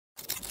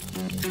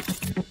Do you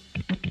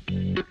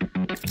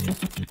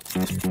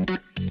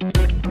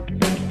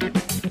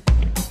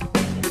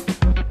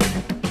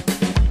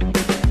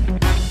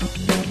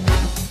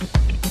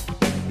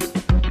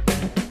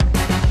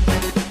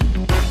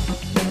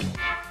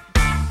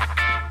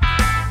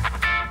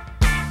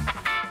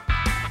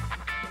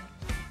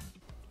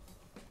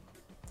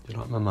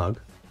like my mug?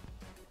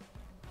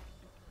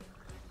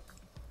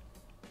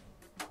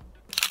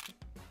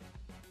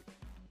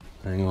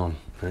 Hang on,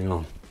 hang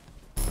on.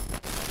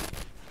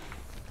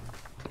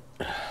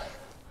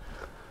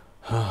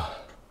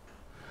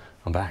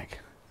 I'm back.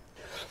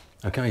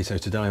 Okay, so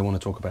today I want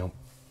to talk about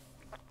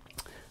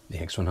the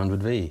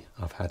X100V.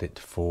 I've had it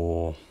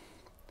for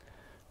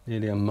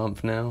nearly a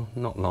month now,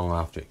 not long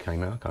after it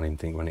came out. I can't even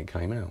think when it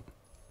came out.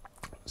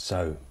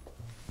 So,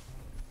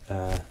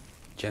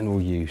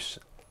 general use,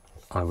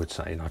 I would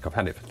say, like I've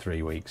had it for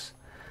 3 weeks,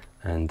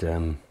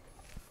 and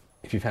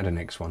if you've had an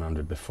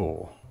X100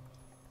 before,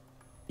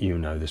 you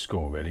know the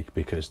score really,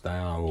 because they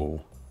are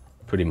all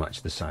pretty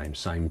much the same,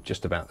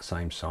 just about the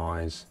same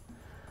size.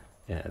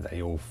 Yeah,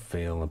 they all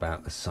feel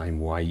about the same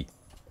weight.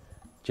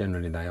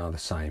 Generally, they are the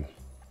same.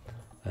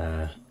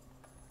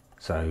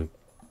 So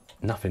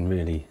nothing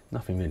really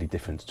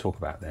different to talk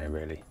about there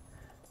really.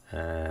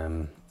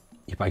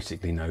 You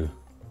basically know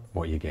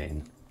what you're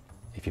getting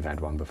if you've had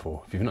one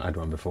before. If you've not had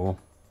one before,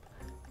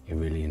 you're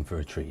really in for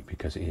a treat,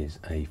 because it is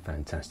a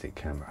fantastic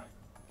camera.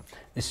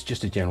 This is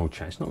just a general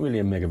chat. It's not really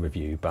a mega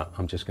review, but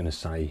I'm just going to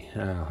say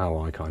how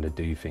I kind of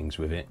do things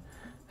with it,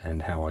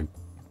 and how I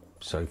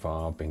so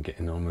far been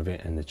getting on with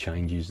it, and the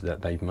changes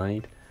that they've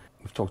made.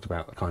 We've talked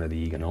about kind of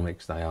the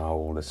ergonomics. They are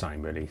all the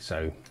same really.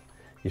 So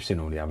you've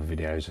seen all the other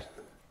videos,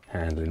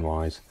 handling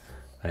wise,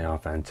 they are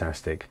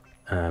fantastic.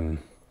 I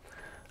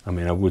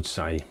mean, I would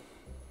say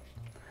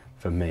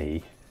for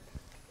me,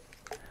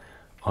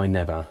 I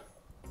never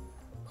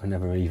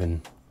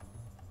even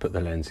put the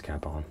lens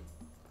cap on.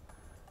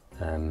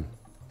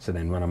 So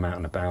then when I'm out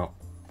and about,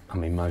 I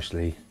mean,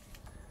 mostly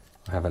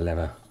I have a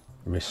leather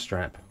wrist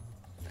strap,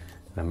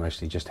 and I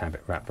mostly just have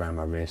it wrapped around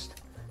my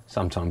wrist.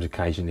 Sometimes,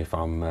 occasionally, if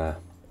I'm,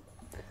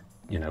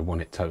 you know,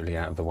 want it totally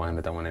out of the way and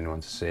I don't want anyone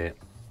to see it,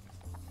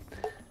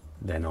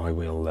 then I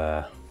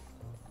will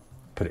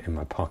put it in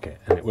my pocket,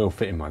 and it will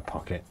fit in my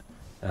pocket.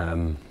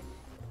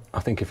 I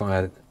think if I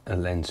had a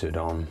lens hood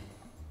on,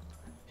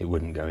 it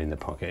wouldn't go in the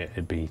pocket.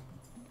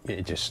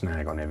 It'd just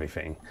snag on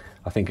everything.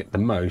 I think at the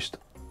most,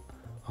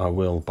 I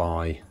will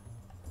buy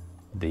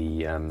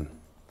the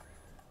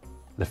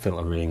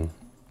filter ring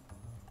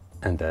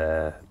and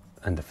the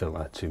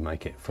filter to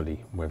make it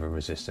fully weather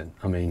resistant.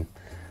 I mean,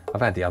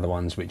 I've had the other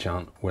ones which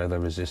aren't weather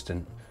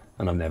resistant,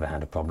 and I've never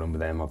had a problem with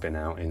them. I've been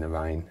out in the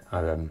rain.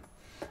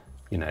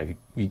 You know,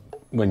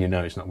 when you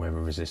know it's not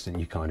weather resistant,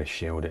 you kind of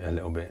shield it a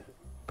little bit.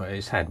 But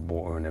it's had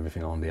water and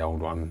everything on the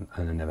old one,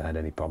 and I never had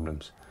any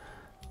problems.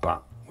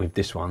 But with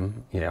this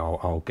one, yeah,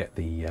 I'll get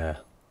the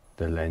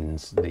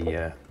lens,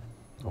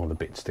 all the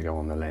bits to go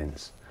on the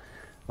lens.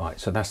 Right,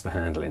 so that's the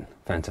handling.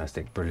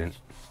 Fantastic, brilliant.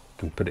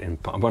 Can put it in.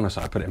 When I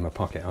say I put it in my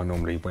pocket, I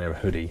normally wear a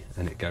hoodie,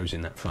 and it goes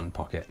in that front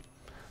pocket.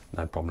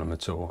 No problem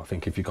at all. I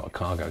think if you've got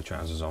cargo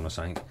trousers on or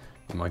something,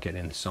 you might get it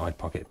in the side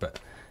pocket, but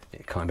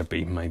it kind of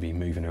be maybe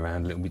moving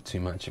around a little bit too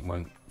much. It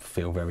won't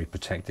feel very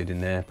protected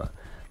in there. But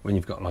when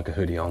you've got like a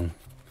hoodie on,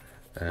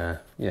 yeah,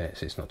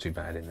 it's not too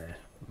bad in there.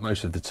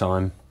 Most of the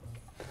time,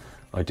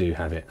 I do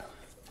have it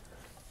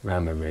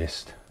around my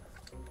wrist,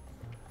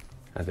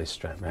 have this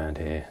strap around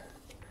here,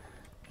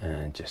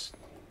 and just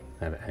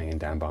have it hanging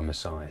down by my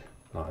side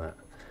like that.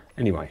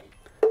 Anyway,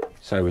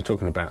 so we're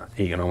talking about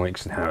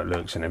ergonomics and how it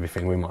looks and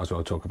everything. We might as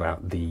well talk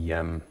about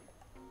the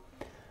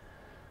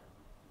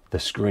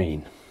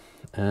screen.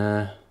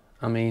 I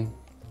mean,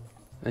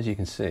 as you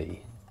can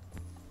see,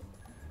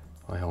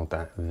 I hold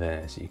that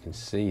there so you can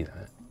see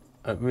that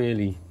it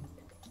really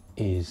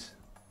is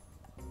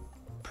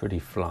pretty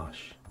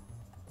flush.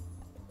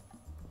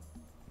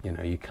 You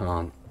know, you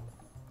can't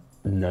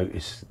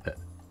notice that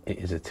it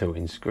is a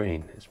tilting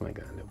screen. Let's make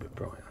that a little bit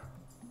brighter.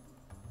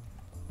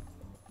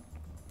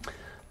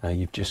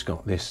 You've just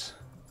got this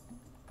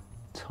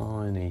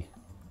tiny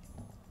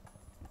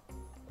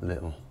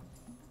little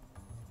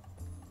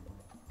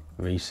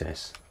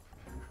recess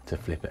to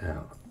flip it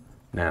out.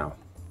 Now,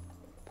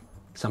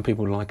 some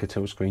people like a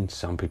tilt screen,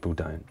 some people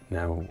don't.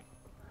 Now,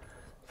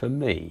 for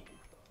me,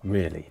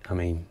 really, I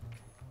mean,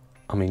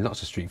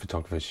 lots of street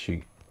photographers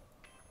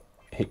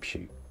hip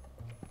shoot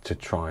to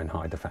try and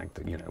hide the fact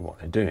that, you know, what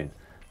they're doing.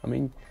 I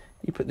mean,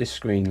 you put this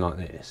screen like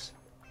this,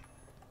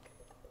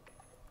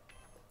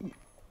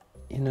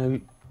 you know,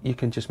 you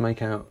can just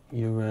make out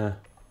you're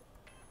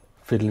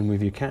fiddling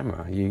with your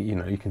camera. You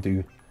know, you can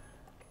do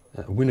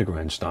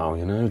Winogrand style,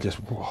 you know, just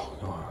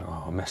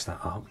whoa, I messed that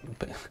up.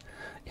 But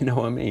you know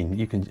what I mean.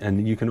 You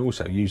can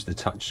also use the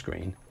touch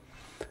screen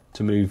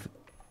to move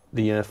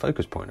the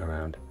focus point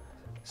around.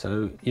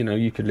 So you know,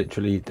 you could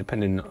literally,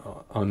 depending,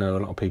 I know a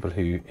lot of people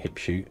who hip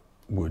shoot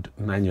would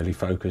manually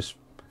focus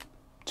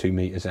 2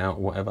 meters out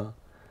or whatever,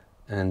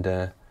 and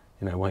you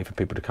know, wait for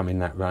people to come in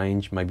that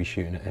range, maybe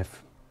shooting at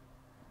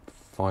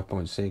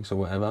f5.6 or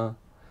whatever,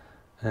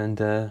 and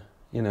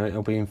you know,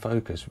 it'll be in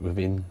focus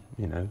within,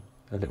 you know,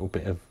 a little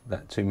bit of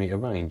that 2 meter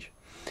range.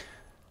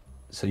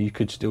 So you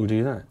could still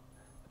do that,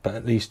 but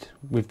at least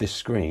with this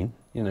screen,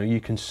 you know,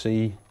 you can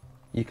see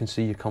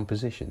your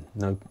composition,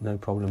 no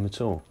problem at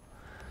all.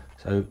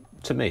 So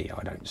to me,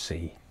 I don't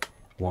see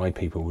why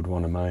people would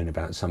want to moan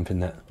about something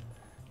that,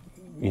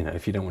 you know,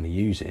 if you don't want to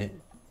use it,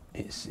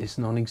 it's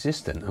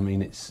non-existent. I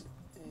mean, it's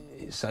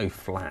so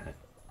flat,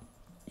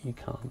 you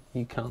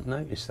can't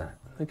notice that.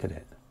 Look at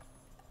it.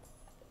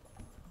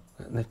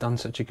 They've done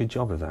such a good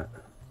job of that.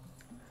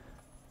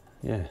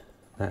 Yeah,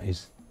 that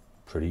is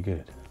pretty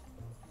good.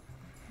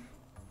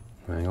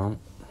 Hang on,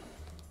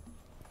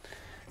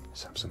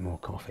 let's have some more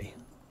coffee.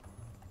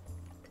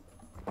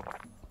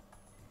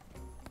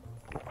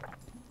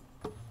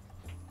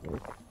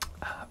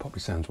 Probably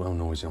sounds well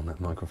noisy on that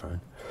microphone.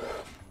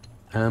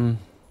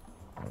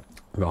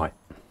 Right,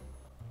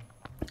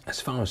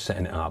 as far as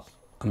setting it up,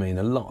 I mean,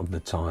 a lot of the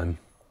time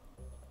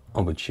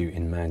I would shoot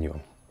in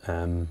manual,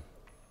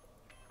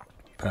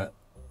 but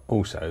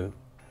also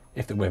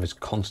if the weather's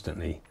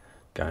constantly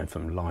going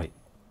from light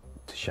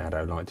to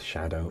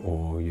shadow,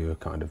 or you're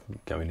kind of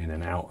going in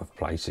and out of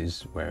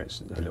places where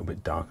it's a little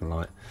bit dark and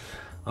light,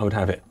 I would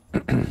have it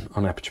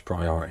on aperture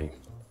priority.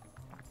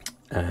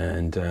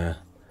 And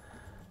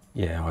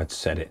yeah, I'd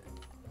set it,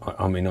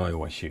 I mean, I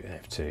always shoot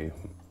f2,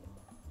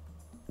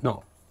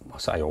 not, I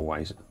say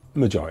always,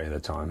 majority of the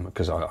time,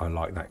 because I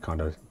like that kind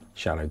of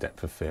shallow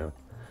depth of field.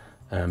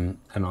 And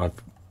I've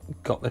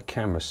got the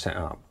camera set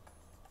up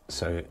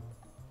so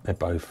they're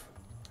both,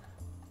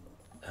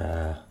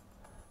 the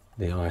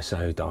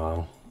ISO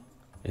dial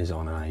is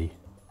on A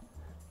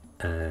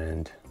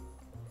and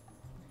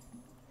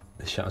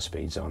the shutter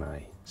speed's on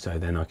A, so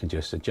then I can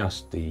just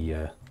adjust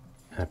the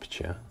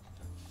aperture.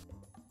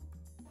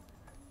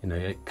 You know,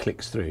 it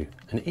clicks through,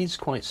 and it is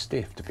quite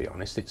stiff, to be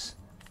honest.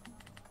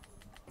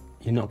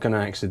 You're not going to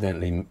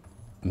accidentally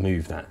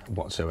move that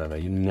whatsoever.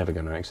 You're never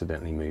going to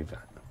accidentally move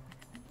that.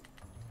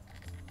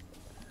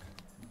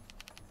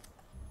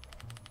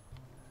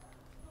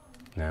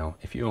 Now,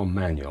 if you're on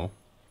manual,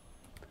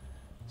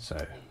 so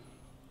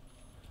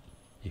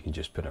you can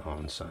just put it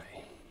on, say,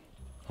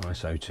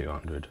 ISO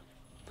 200.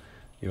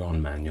 You're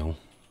on manual.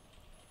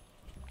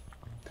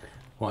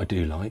 What I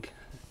do like,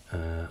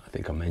 I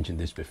think I mentioned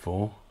this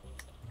before,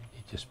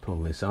 you just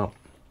pull this up,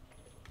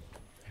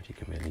 if you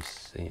can really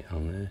see it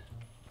on there,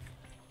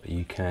 but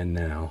you can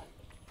now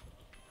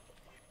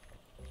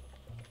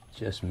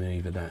just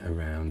move that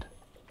around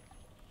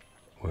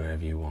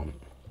wherever you want.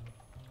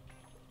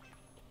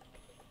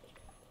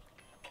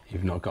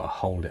 You've not got to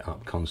hold it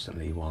up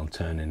constantly while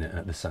turning it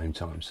at the same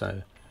time,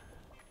 so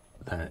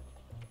that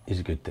is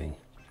a good thing.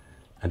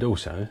 And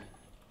also,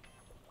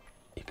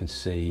 you can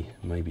see,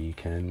 maybe you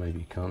can, maybe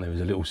you can't, there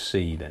was a little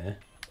C there.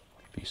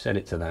 If you set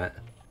it to that,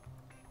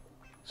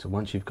 so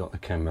once you've got the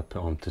camera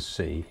put on to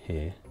C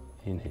here,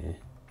 in here,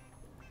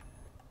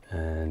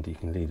 and you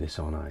can leave this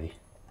on A,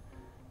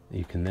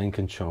 you can then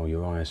control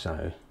your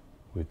ISO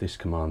with this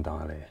command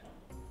dial here.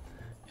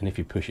 And if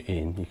you push it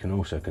in, you can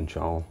also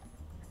control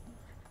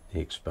the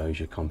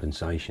exposure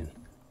compensation.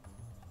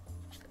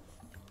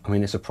 I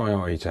mean, it's a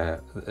priority to,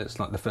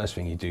 it's like the first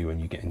thing you do when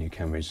you get a new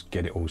camera is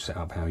get it all set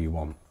up how you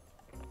want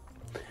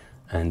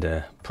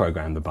and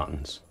program the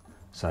buttons.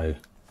 So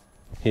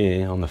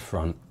here on the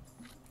front,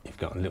 you've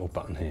got a little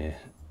button here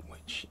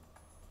which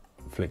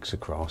flicks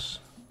across,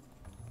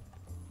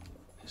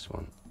 this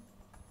one.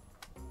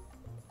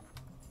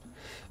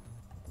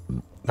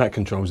 That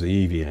controls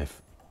the EVF.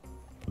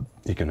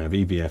 You can have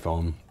EVF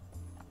on,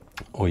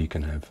 or you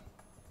can have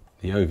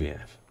the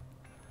OVF.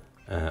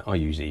 I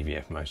use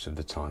EVF most of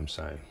the time,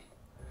 so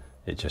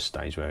it just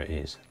stays where it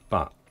is.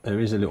 But there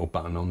is a little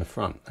button on the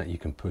front that you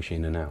can push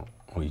in and out,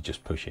 or you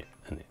just push it.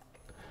 And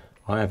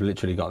I have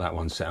literally got that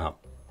one set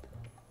up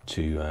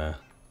to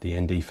the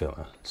ND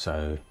filter.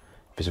 So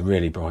if it's a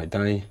really bright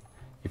day,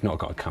 you've not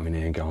got to come in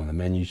here and go on the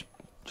menus.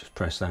 Just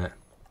press that,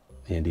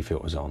 the ND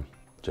filter's on,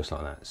 just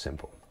like that,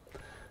 simple.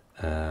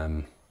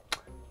 Now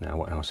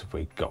what else have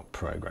we got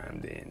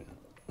programmed in?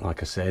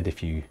 Like I said,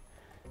 if you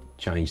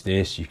change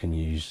this, you can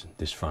use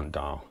this front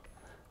dial.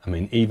 I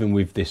mean, even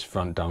with this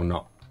front dial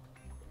not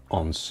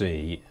on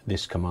C,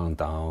 this command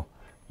dial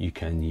you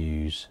can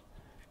use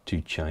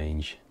to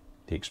change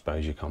the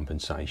exposure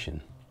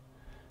compensation.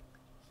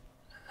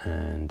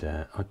 And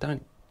I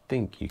don't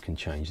think you can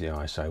change the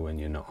ISO when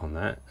you're not on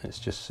that. Let's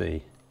just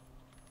see.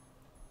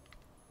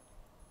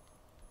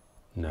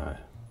 No.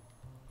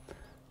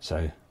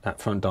 So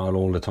that front dial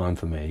all the time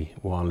for me,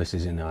 while this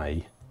is in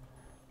A,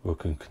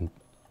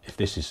 if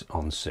this is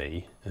on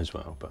C as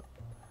well, but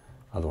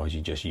otherwise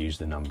you just use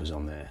the numbers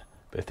on there.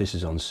 But if this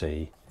is on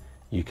C,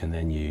 you can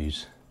then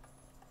use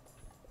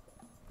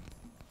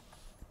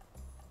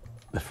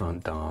the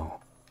front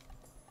dial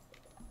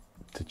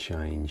to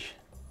change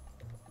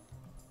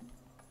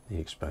the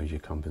exposure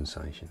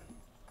compensation.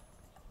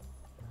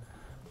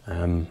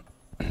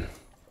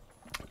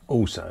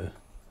 Also,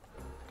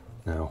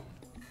 now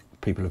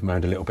people have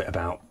moaned a little bit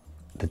about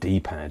the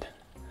D-pad.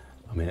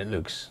 I mean, it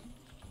looks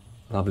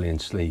lovely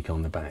and sleek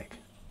on the back,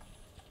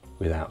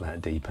 without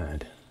that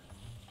D-pad.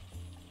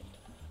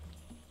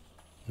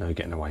 No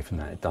getting away from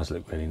that, it does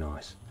look really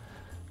nice.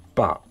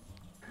 But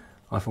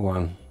I for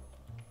one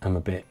am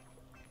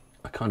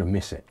I kind of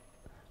miss it.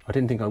 I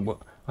didn't think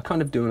I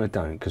kind of do and I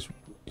don't, because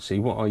see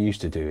what I used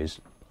to do is,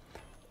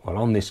 well,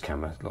 on this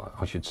camera,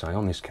 I should say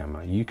on this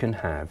camera, you can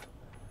have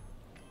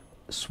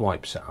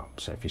swipe set up.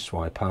 So if you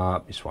swipe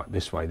up, you swipe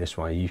this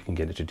way, you can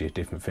get it to do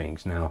different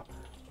things. Now,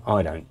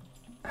 I don't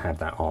have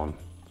that on.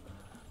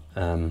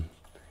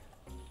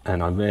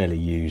 And I rarely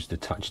use the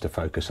touch to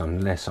focus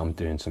unless I'm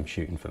doing some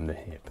shooting from the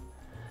hip.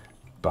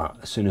 But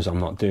as soon as I'm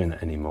not doing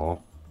that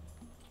anymore,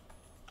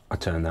 I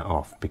turn that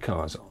off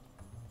because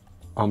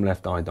I'm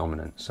left eye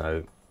dominant.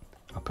 So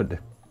I put the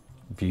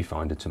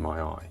viewfinder to my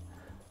eye.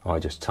 I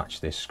just touch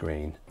this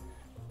screen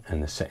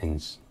and the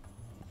settings,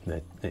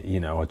 you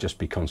know, I'll just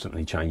be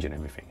constantly changing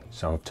everything.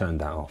 So I've turned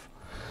that off.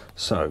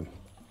 So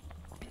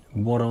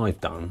what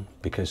I've done,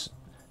 because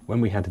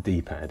when we had a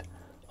D-pad,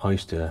 I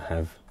used to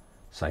have,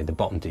 say, the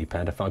bottom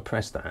D-pad, if I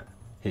press that,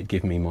 it'd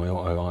give me my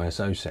auto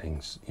ISO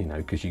settings, you know,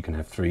 because you can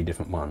have 3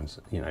 different ones.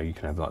 You know, you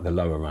can have like the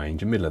lower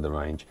range, a middle of the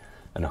range,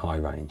 and a high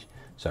range.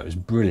 So it was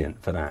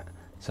brilliant for that.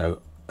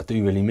 So I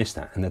do really miss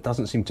that, and there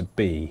doesn't seem to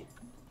be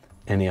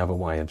any other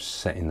way of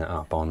setting that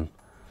up on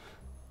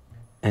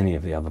any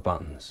of the other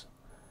buttons.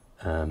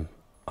 I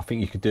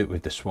think you could do it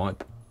with the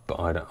swipe, but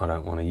I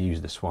don't want to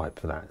use the swipe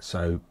for that.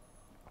 So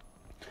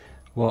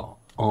what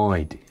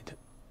I did,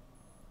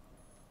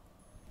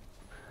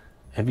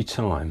 every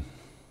time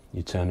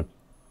you turn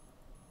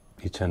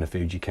a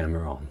Fuji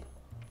camera on,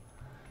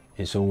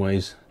 it's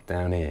always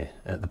down here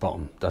at the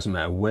bottom. Doesn't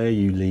matter where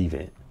you leave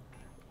it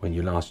when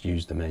you last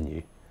use the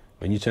menu.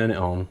 When you turn it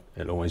on,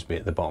 it'll always be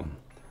at the bottom.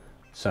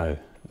 So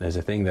there's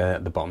a thing there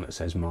at the bottom that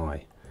says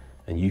My,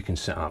 and you can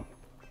set up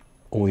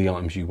all the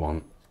items you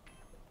want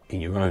in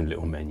your own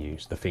little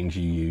menus, the things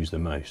you use the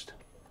most.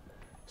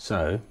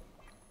 So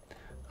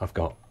I've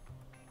got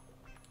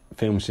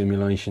film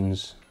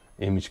simulations,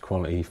 image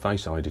quality,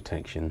 face eye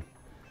detection,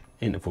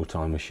 interval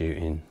time of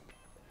shooting,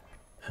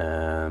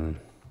 auto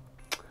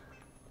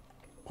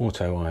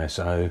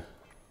ISO,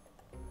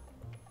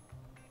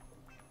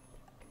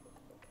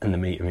 and the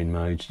metering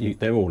modes.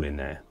 They're all in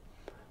there.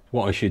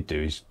 What I should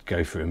do is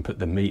go through and put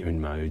the metering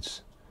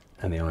modes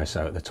and the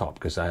ISO at the top,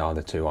 because they are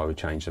the 2 I would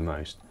change the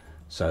most.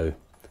 So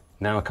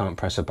now I can't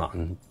press a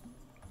button.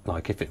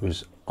 Like if it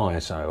was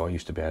ISO, I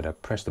used to be able to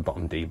press the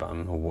bottom D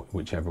button, or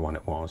whichever one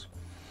it was.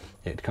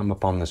 It'd come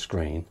up on the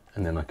screen,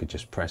 and then I could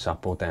just press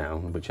up or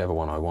down, whichever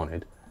one I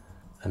wanted,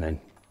 and then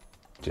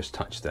just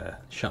touch the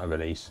shutter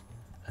release,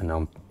 and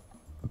I'm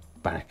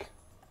back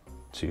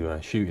to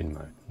shooting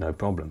mode, no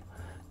problem.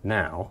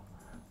 Now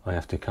I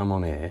have to come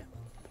on here,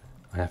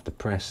 I have to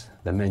press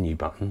the menu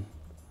button,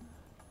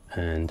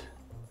 and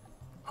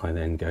I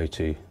then go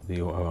to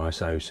the auto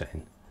ISO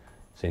setting.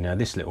 See, now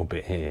this little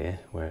bit here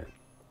where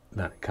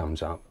that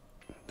comes up,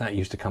 that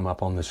used to come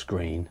up on the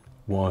screen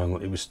while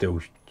it was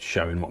still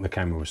showing what the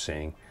camera was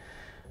seeing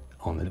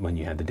on when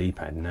you had the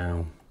D-pad.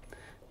 Now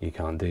you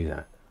can't do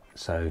that.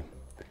 So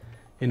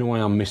in a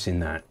way I'm missing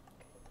that,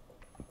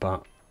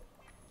 but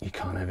you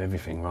can't have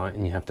everything, right?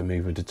 And you have to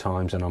move with the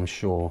times, and I'm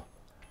sure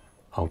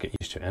I'll get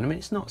used to it. And I mean,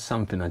 it's not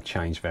something I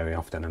change very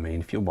often. I mean,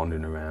 if you're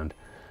wandering around,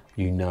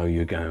 you know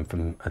you're going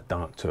from a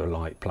dark to a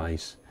light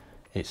place,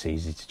 it's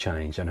easy to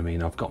change. And I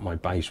mean, I've got my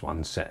base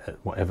one set at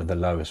whatever the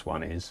lowest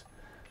one is,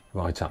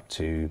 right up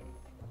to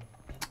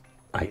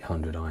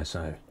 800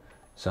 ISO.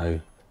 So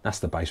that's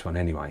the base one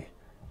anyway.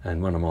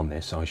 And when I'm on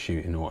this, I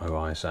shoot in auto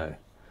ISO.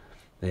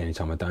 The only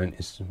time I don't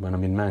is when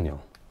I'm in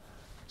manual.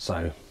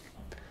 So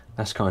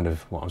that's kind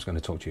of what I was going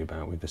to talk to you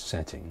about with the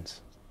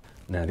settings.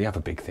 Now, the other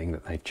big thing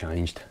that they've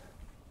changed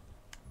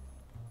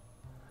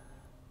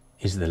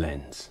is the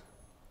lens.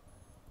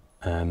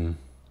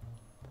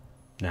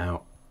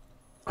 Now,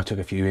 I took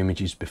a few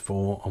images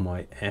before on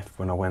my F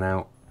when I went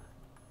out,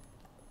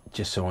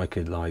 just so I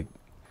could like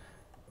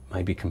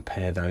maybe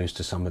compare those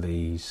to some of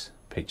these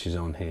pictures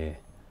on here,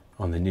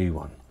 on the new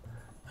one.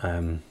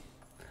 I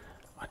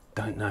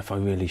don't know if I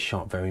really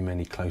shot very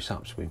many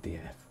close-ups with the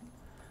F.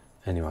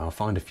 Anyway, I'll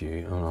find a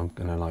few, and I'm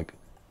gonna like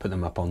put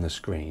them up on the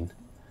screen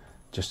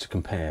just to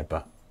compare.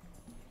 But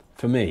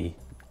for me,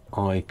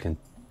 I can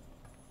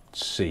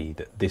see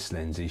that this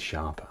lens is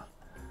sharper.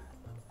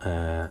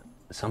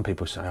 Some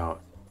people say, oh,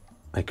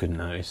 they couldn't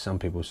notice. Some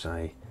people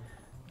say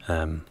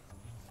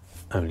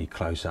only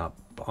close up.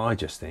 But I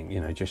just think, you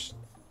know, just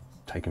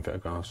taking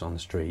photographs on the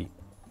street,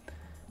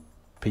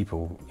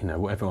 people, you know,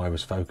 whatever I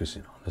was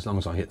focusing on, as long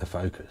as I hit the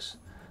focus,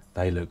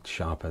 they looked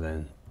sharper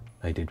than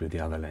they did with the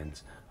other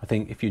lens. I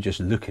think if you're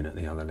just looking at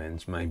the other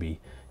lens, maybe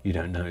you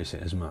don't notice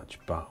it as much.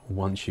 But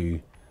once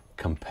you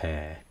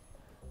compare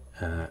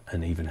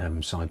and even have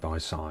them side by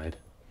side,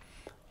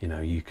 you know,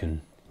 you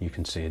can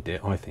see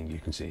I think you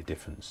can see a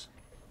difference.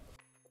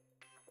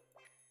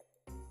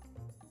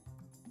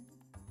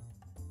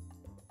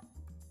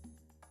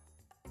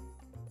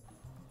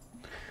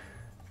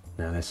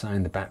 Now they're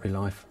saying the battery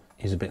life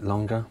is a bit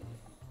longer.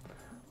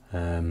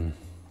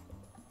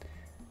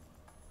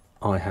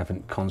 I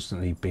haven't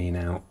constantly been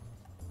out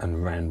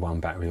and ran one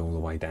battery all the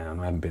way down.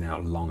 I haven't been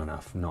out long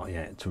enough, not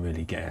yet, to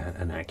really get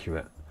an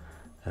accurate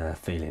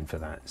feeling for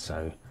that.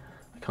 So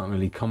I can't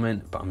really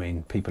comment, but I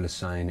mean, people are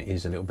saying it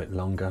is a little bit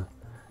longer.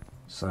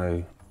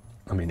 So,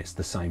 I mean, it's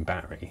the same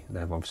battery.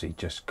 They've obviously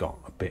just got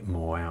a bit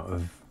more out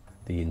of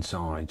the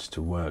insides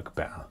to work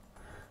better.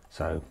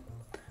 So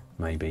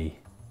maybe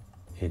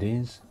it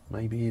is,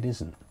 maybe it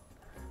isn't.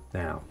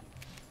 Now,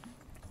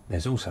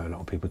 there's also a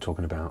lot of people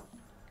talking about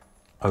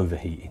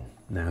overheating.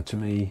 Now, to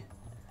me,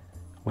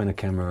 when a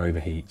camera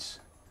overheats,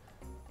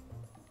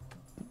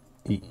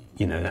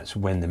 you know, that's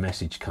when the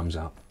message comes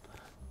up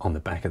on the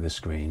back of the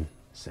screen,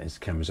 says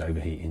camera's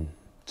overheating,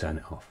 turn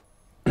it off.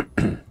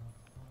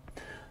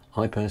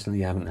 I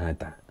personally haven't had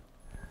that.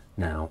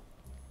 Now,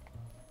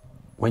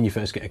 when you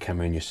first get a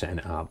camera and you're setting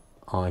it up,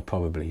 I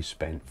probably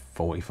spent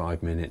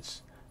 45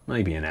 minutes,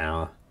 maybe an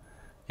hour.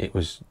 It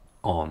was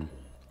on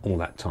all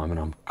that time, and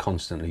I'm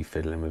constantly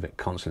fiddling with it,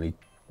 constantly,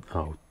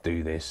 oh,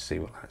 do this, see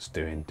what that's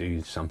doing,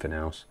 do something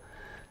else.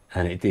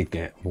 And it did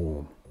get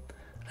warm,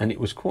 and it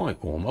was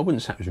quite warm. I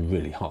wouldn't say it was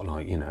really hot,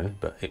 like, you know,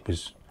 but it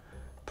was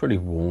pretty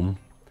warm.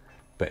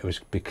 But it was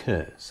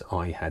because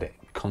I had it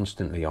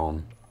constantly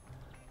on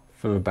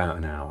for about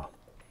an hour.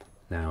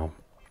 Now,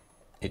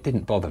 it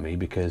didn't bother me,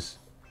 because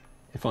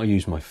if I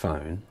use my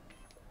phone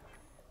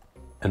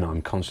and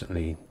I'm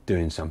constantly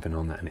doing something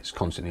on that and it's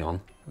constantly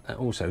on, that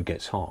also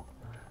gets hot.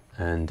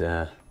 And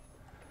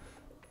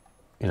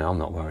you know, I'm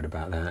not worried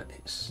about that.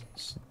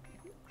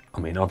 I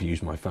mean, I've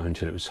used my phone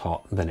till it was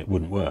hot, then it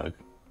wouldn't work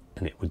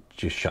and it would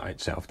just shut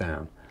itself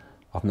down.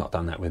 I've not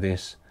done that with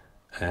this,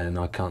 and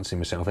I can't see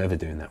myself ever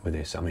doing that with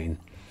this. I mean,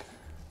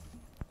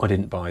 I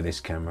didn't buy this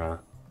camera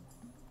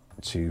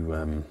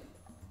to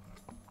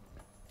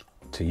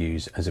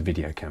use as a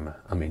video camera.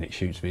 I mean, it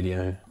shoots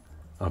video.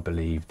 I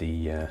believe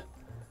the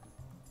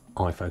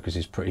iFocus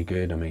is pretty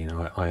good. I mean,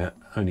 I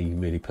only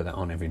really put that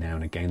on every now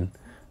and again.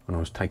 When I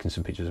was taking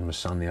some pictures of my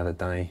son the other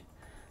day,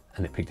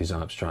 and it picked his eye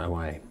up straight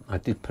away. I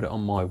did put it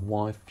on my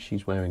wife.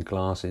 She's wearing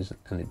glasses,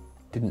 and it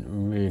didn't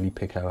really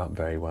pick her up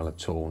very well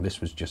at all.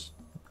 This was just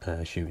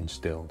shooting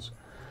stills.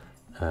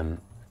 I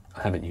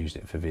haven't used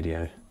it for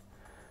video.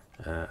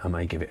 I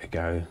may give it a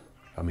go.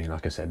 I mean,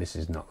 like I said, this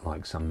is not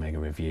like some mega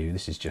review.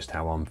 This is just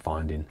how I'm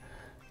finding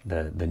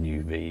the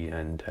new V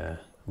and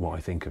what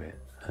I think of it.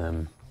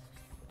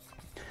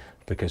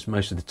 Because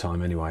most of the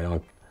time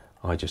anyway,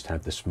 I just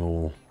have the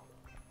small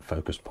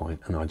focus point,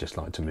 and I just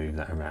like to move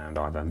that around.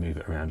 Either move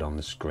it around on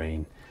the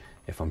screen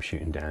if I'm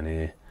shooting down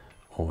here,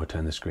 or I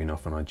turn the screen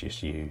off and I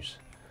just use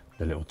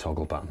the little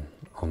toggle button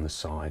on the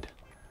side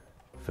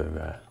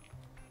for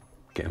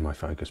getting my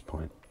focus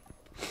point.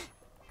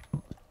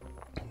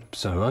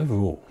 So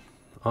overall,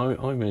 I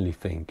really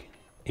think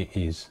it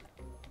is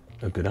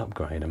a good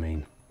upgrade. I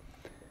mean,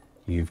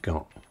 you've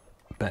got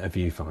a better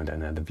viewfinder.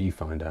 Now, the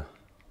viewfinder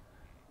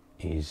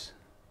is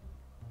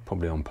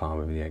probably on par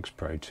with the X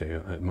Pro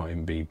 2. It might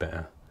even be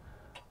better.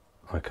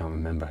 I can't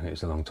remember. It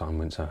was a long time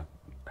since I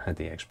had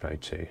the X Pro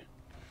 2.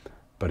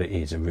 But it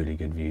is a really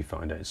good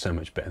viewfinder. It's so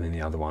much better than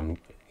the other one.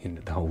 You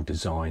know, the whole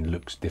design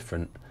looks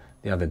different.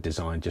 The other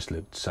design just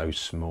looked so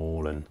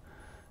small,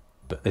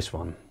 but this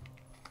one,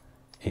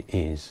 it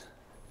is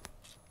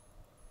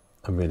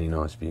a really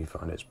nice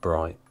viewfinder. It's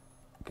bright.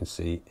 You can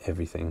see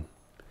everything.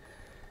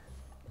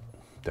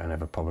 Don't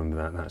have a problem with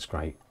that. That's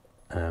great.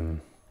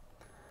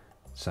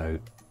 So,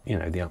 you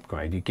know, the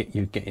upgrade,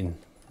 you're getting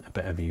a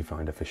better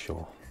viewfinder for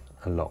sure.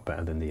 A lot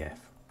better than the F.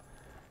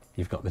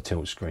 You've got the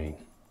tilt screen.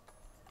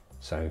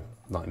 So,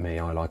 like me,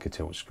 I like a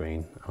tilt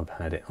screen. I've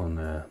had it on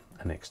an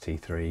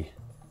XT3.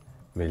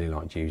 Really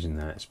liked using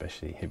that,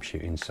 especially hip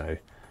shooting. So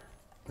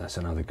that's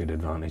another good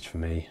advantage for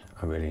me.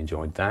 I really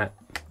enjoyed that.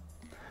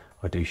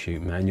 I do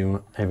shoot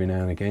manual every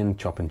now and again,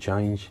 chop and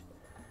change.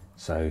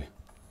 So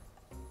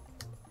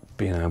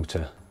being able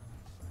to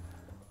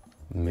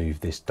move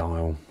this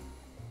dial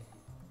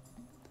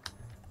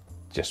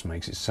just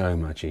makes it so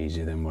much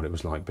easier than what it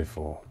was like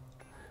before.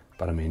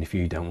 But I mean, if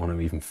you don't want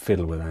to even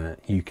fiddle with that,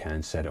 you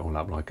can set it all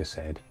up, like I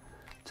said,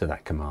 to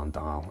that command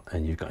dial,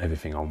 and you've got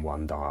everything on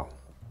one dial.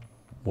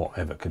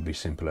 Whatever could be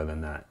simpler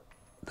than that.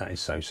 That is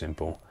so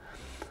simple.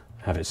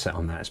 Have it set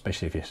on that,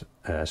 especially if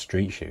you're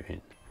street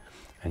shooting,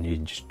 and you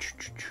just,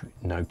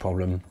 no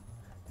problem.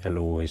 It'll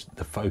always,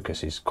 the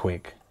focus is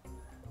quick,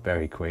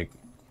 very quick,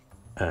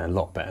 a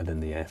lot better than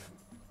the F.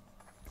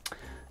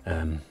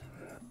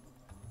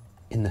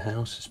 In the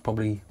house, it's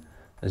probably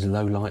as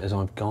low light as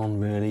I've gone,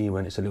 really,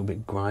 when it's a little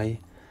bit grey.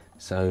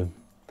 So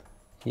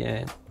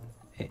yeah,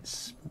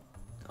 it's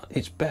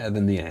better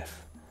than the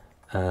F.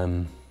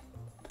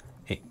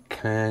 It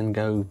can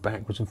go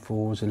backwards and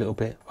forwards a little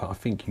bit, but I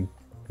think you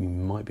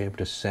might be able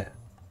to set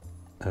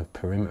a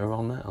perimeter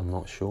on that. I'm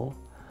not sure,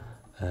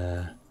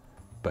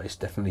 but it's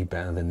definitely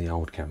better than the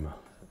old camera,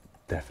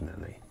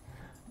 definitely.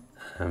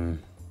 And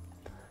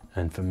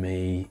for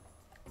me,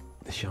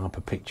 the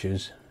sharper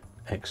pictures,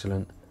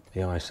 excellent. The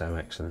ISO,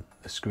 excellent.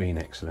 The screen,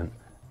 excellent.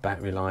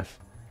 Battery life,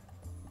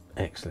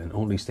 excellent.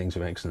 All these things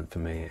are excellent for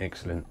me,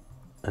 excellent.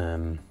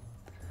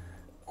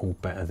 All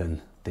better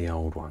than the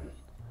old one.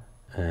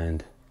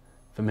 And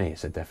for me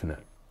it's a definite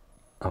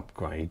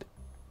upgrade,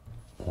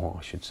 or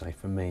I should say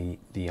for me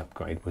the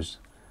upgrade was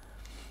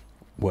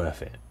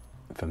worth it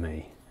for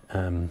me.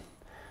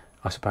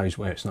 I suppose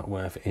where it's not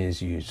worth it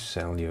is you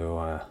sell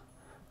your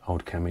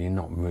old camera, you're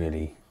not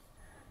really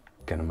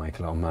going to make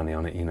a lot of money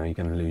on it, you know, you're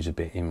going to lose a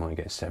bit. You might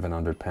get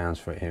 £700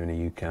 for it here in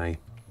the UK.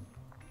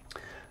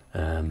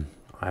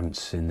 I haven't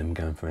seen them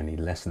going for any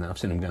less than that. I've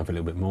seen them going for a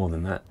little bit more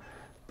than that,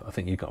 but I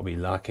think you've got to be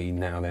lucky.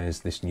 Now there's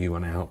this new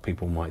one out,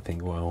 people might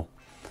think, well,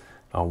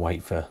 I'll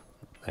wait for,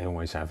 they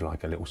always have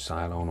like a little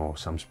sale on or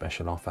some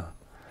special offer,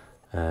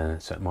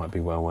 so it might be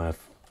well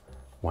worth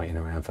waiting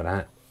around for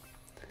that.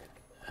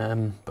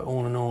 But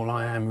all in all,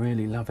 I am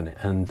really loving it,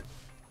 and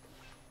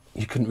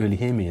you couldn't really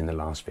hear me in the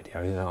last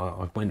video.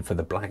 I went for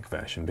the black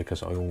version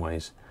because I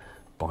always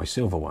buy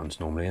silver ones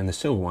normally, and the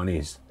silver one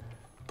is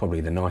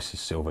probably the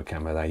nicest silver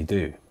camera they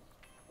do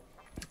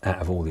out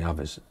of all the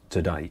others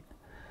to date.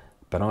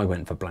 But I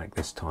went for black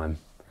this time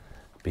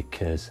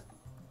because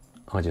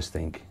I just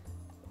think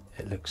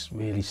it looks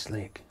really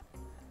slick.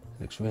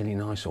 It looks really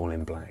nice all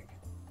in black.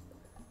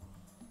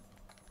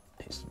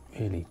 It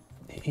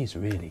is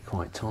really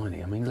quite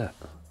tiny. I mean, look,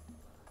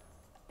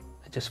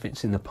 it just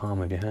fits in the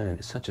palm of your hand.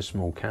 It's such a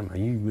small camera.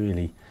 You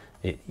really,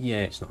 yeah,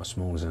 it's not as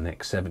small as an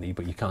X70,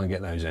 but you can't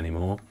get those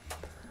anymore.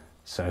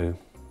 So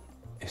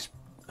it's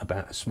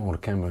about as small a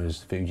camera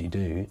as Fuji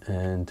do,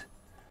 and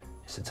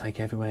it's a take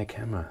everywhere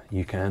camera.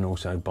 You can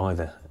also buy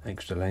the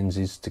extra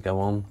lenses to go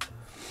on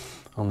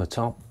the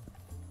top.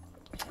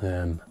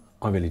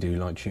 I really do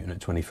like shooting at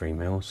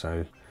 23mm,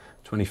 so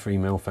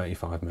 23mm,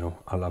 35mm.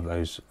 I love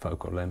those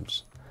focal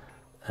lengths.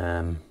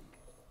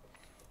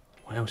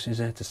 What else is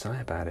there to say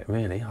about it,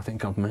 really? I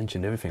think I've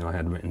mentioned everything I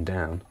had written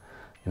down.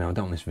 You know, I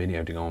don't want this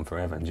video to go on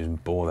forever and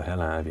just bore the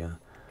hell out of you,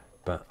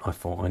 but I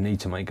thought I need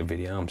to make a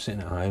video. I'm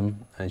sitting at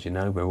home, as you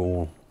know, we're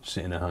all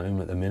sitting at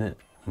home at the minute,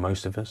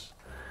 most of us.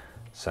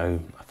 So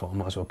I thought I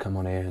might as well come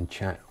on here and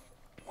chat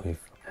with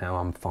how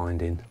I'm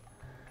finding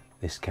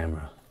this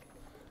camera.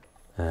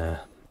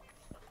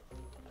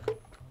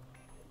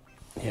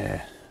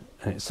 Yeah,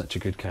 it's such a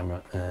good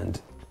camera,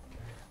 and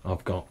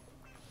I've got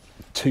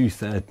 2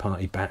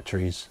 third-party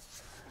batteries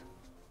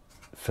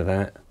for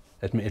that.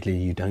 Admittedly,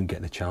 you don't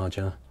get the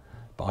charger,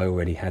 but I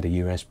already had a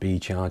USB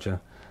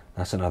charger.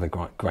 That's another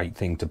great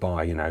thing to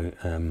buy, you know.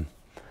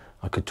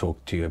 I could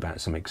talk to you about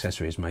some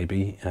accessories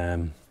maybe.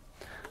 I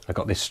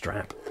got this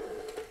strap.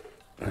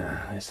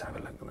 Let's have a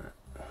look at that.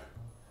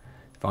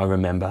 If I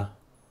remember,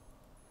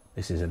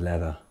 this is a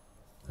leather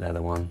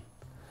one.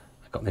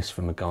 I got this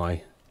from a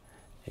guy.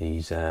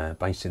 He's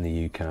based in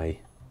the UK,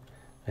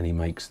 and he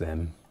makes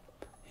them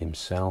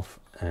himself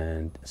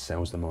and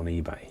sells them on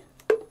eBay.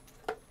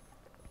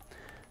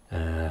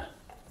 And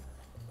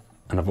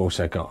I've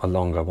also got a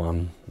longer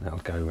one that'll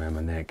go around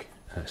my neck.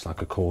 It's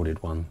like a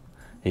corded one.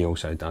 He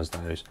also does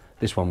those.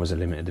 This one was a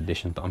limited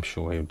edition, but I'm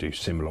sure he'll do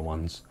similar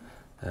ones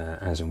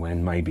as and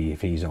when. Maybe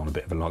if he's on a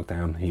bit of a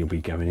lockdown, he'll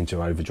be going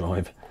into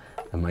overdrive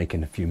and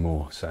making a few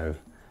more. So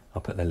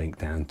I'll put the link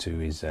down to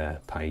his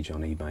page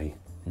on eBay,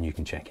 and you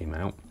can check him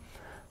out.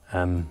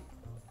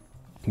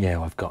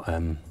 Yeah, I've got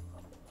I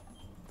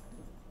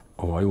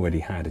already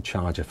had a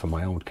charger for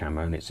my old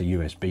camera, and it's a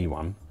USB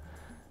one,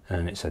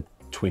 and it's a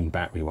twin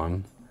battery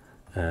one.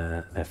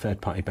 They're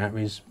third-party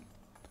batteries.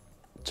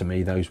 To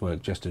me, those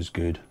work just as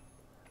good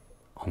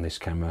on this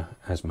camera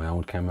as my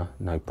old camera,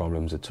 no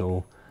problems at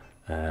all.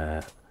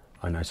 I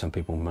know some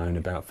people moan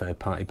about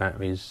third-party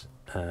batteries.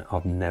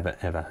 I've never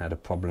ever had a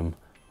problem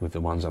with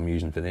the ones I'm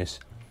using for this.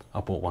 I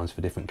bought ones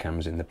for different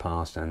cameras in the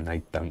past, and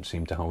they don't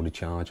seem to hold a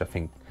charge. I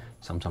think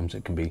sometimes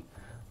it can be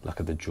luck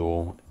of the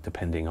draw,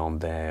 depending on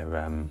their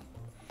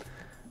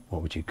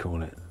what would you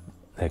call it,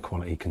 their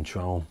quality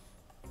control.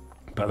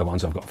 But the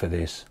ones I've got for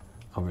this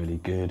are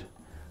really good.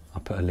 I'll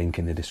put a link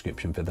in the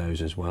description for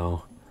those as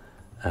well.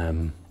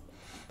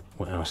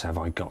 What else have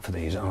I got for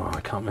these? Oh,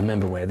 I can't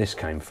remember where this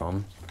came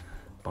from,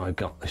 but I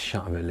got the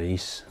shutter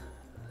release,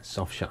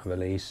 soft shutter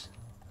release.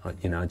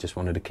 You know, I just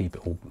wanted to keep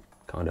it all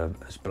kind of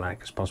as black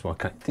as possible.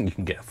 I think you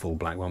can get a full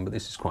black one, but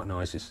this is quite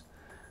nice. It's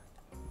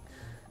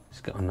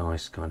got a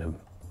nice kind of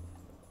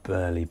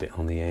burly bit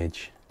on the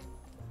edge.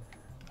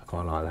 I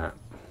quite like that.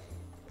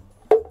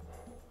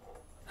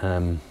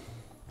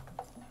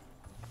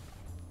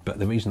 But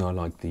the reason I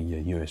like the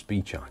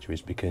USB charger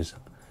is because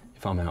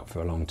if I'm out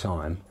for a long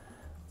time,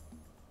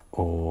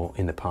 or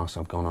in the past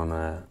I've gone on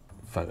a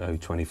photo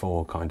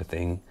 24 kind of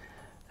thing,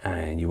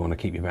 and you want to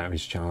keep your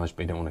batteries charged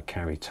but you don't want to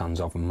carry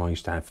tons of them. I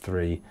used to have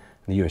 3,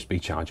 and the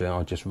USB charger,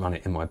 I'll just run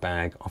it in my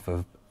bag off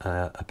of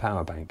a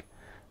power bank,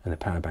 and the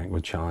power bank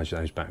would charge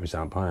those batteries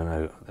up. I don't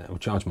know, it will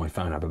charge my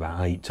phone up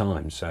about 8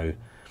 times, so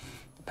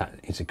that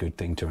is a good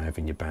thing to have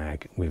in your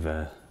bag with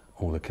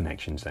all the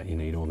connections that you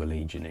need, all the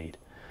leads you need.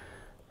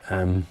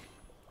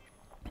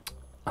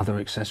 Other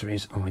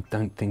accessories, I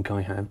don't think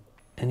I have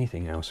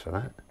anything else for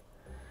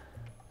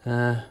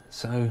that.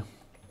 So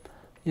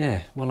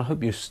yeah, well, I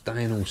hope you're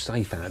staying all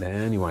safe out there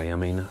anyway. I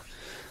mean,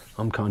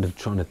 I'm kind of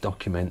trying to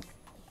document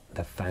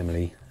the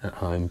family at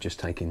home, just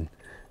taking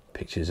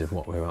pictures of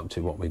what we're up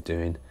to, what we're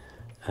doing.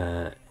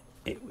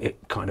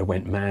 it kind of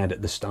went mad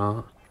at the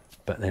start,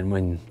 but then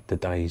when the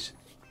days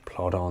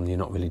plod on, you're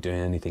not really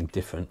doing anything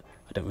different.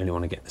 I don't really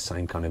want to get the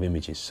same kind of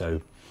images,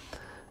 so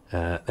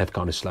they've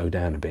kind of slowed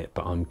down a bit,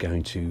 but I'm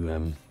going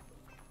to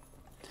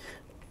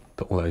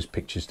put all those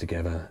pictures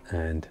together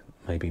and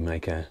maybe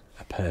make a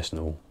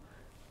personal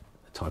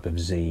type of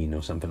zine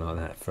or something like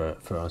that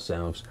for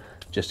ourselves,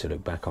 just to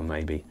look back on.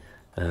 Maybe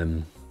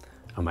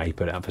I may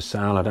put it up for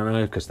sale, I don't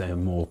know, because they're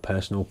more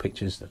personal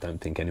pictures. I don't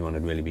think anyone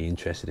would really be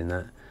interested in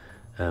that.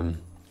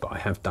 But I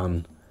have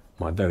done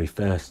my very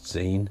first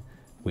zine,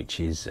 which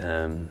is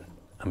I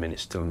mean,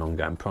 it's still an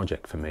ongoing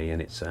project for me,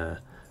 and it's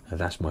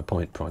That's My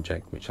Point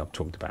project, which I've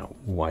talked about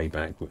way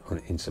back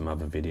in some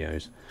other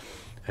videos.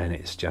 And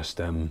it's just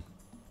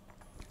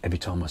every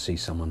time I see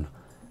someone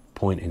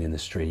pointing in the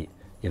street,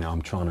 you know,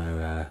 I'm trying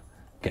to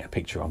get a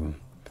picture of them.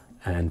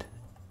 And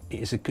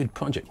it's a good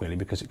project really,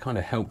 because it kind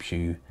of helps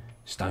you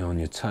stay on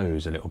your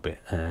toes a little bit,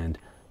 and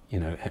you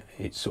know,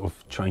 it sort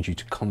of trains you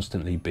to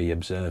constantly be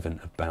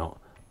observant about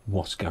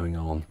what's going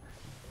on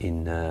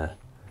in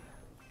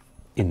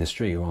the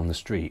street or on the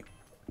street,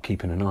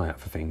 keeping an eye out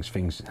for things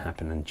that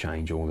happen and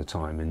change all the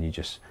time, and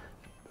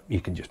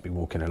you can just be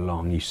walking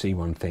along, you see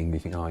one thing, you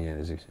think, oh yeah,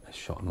 there's a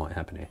shot that might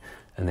happen here,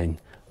 and then,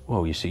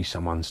 well, you see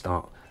someone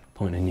start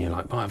pointing, and you're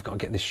like, oh, I've got to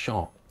get this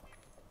shot.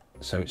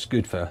 So it's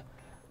good for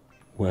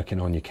working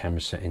on your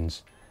camera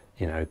settings,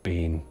 you know,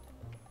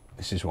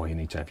 this is why you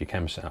need to have your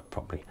camera set up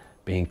properly,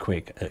 being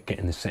quick at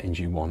getting the settings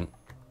you want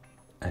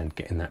and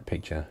getting that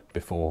picture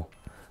before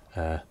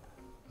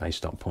they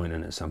stop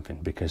pointing at something.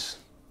 Because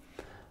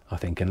I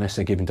think unless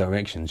they're giving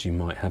directions, you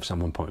might have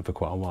someone pointing for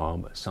quite a while,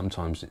 but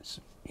sometimes it's,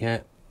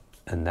 yeah,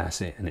 and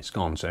that's it, and it's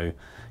gone. So you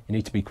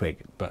need to be quick.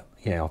 But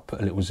yeah, I'll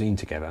put a little zine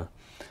together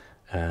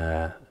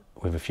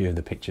with a few of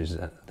the pictures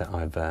that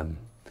I've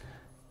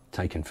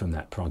taken from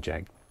that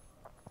project.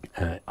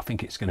 I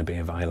think it's going to be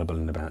available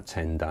in about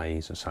 10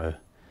 days or so,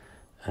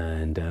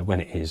 and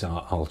when it is,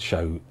 I'll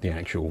show the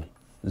actual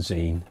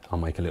zine. I'll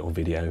make a little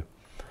video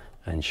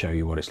and show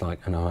you what it's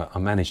like. And I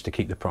managed to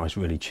keep the price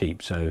really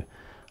cheap, so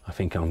I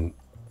think I'm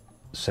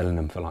selling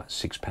them for like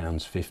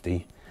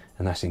 £6.50,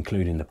 and that's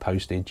including the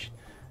postage.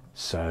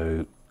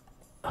 So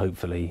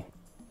hopefully,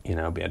 you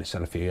know, I'll be able to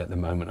sell a few. At the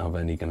moment, I've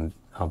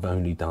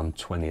only done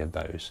 20 of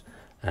those,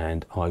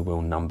 and I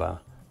will number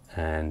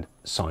and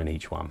sign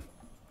each one.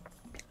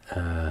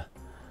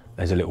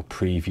 There's a little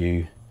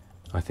preview.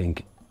 I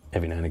think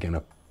every now and again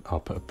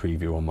I'll put a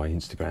preview on my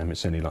Instagram.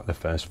 It's only like the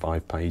first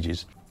 5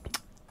 pages,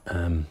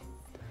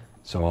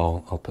 so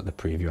I'll put the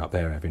preview up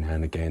there every now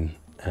and again,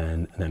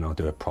 and then I'll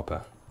do a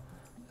proper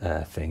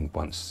thing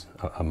once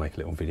I'll make a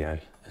little video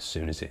as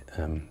soon as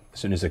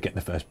I get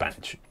the first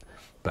batch.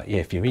 But yeah,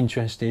 if you're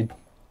interested,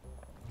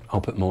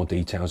 I'll put more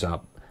details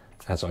up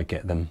as I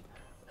get them.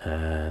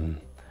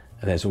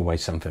 There's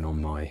always something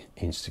on my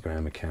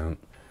Instagram account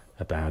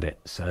about it.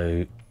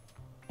 So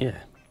yeah,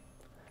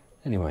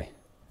 anyway,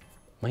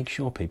 make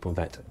sure, people,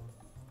 that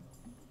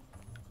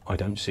I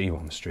don't see you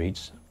on the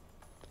streets,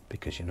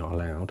 because you're not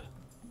allowed.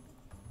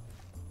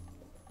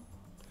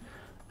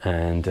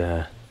 And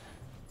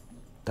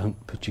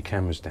don't put your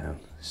cameras down.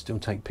 Still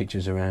take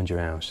pictures around your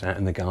house, out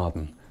in the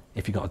garden.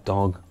 If you've got a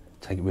dog,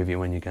 take it with you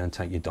when you go and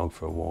take your dog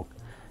for a walk.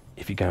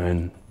 If you're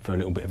going for a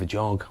little bit of a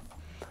jog,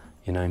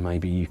 you know,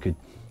 maybe you could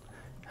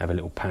have a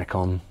little pack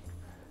on,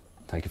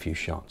 take a few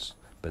shots,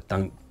 but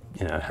don't,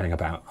 you know, hang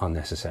about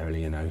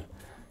unnecessarily. You know,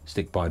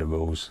 stick by the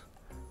rules.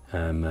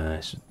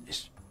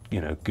 It's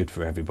you know, good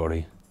for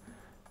everybody.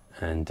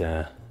 And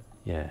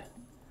yeah,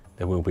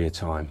 there will be a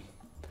time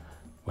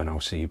when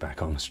I'll see you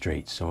back on the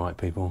streets. All right,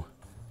 people,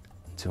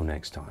 until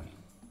next time.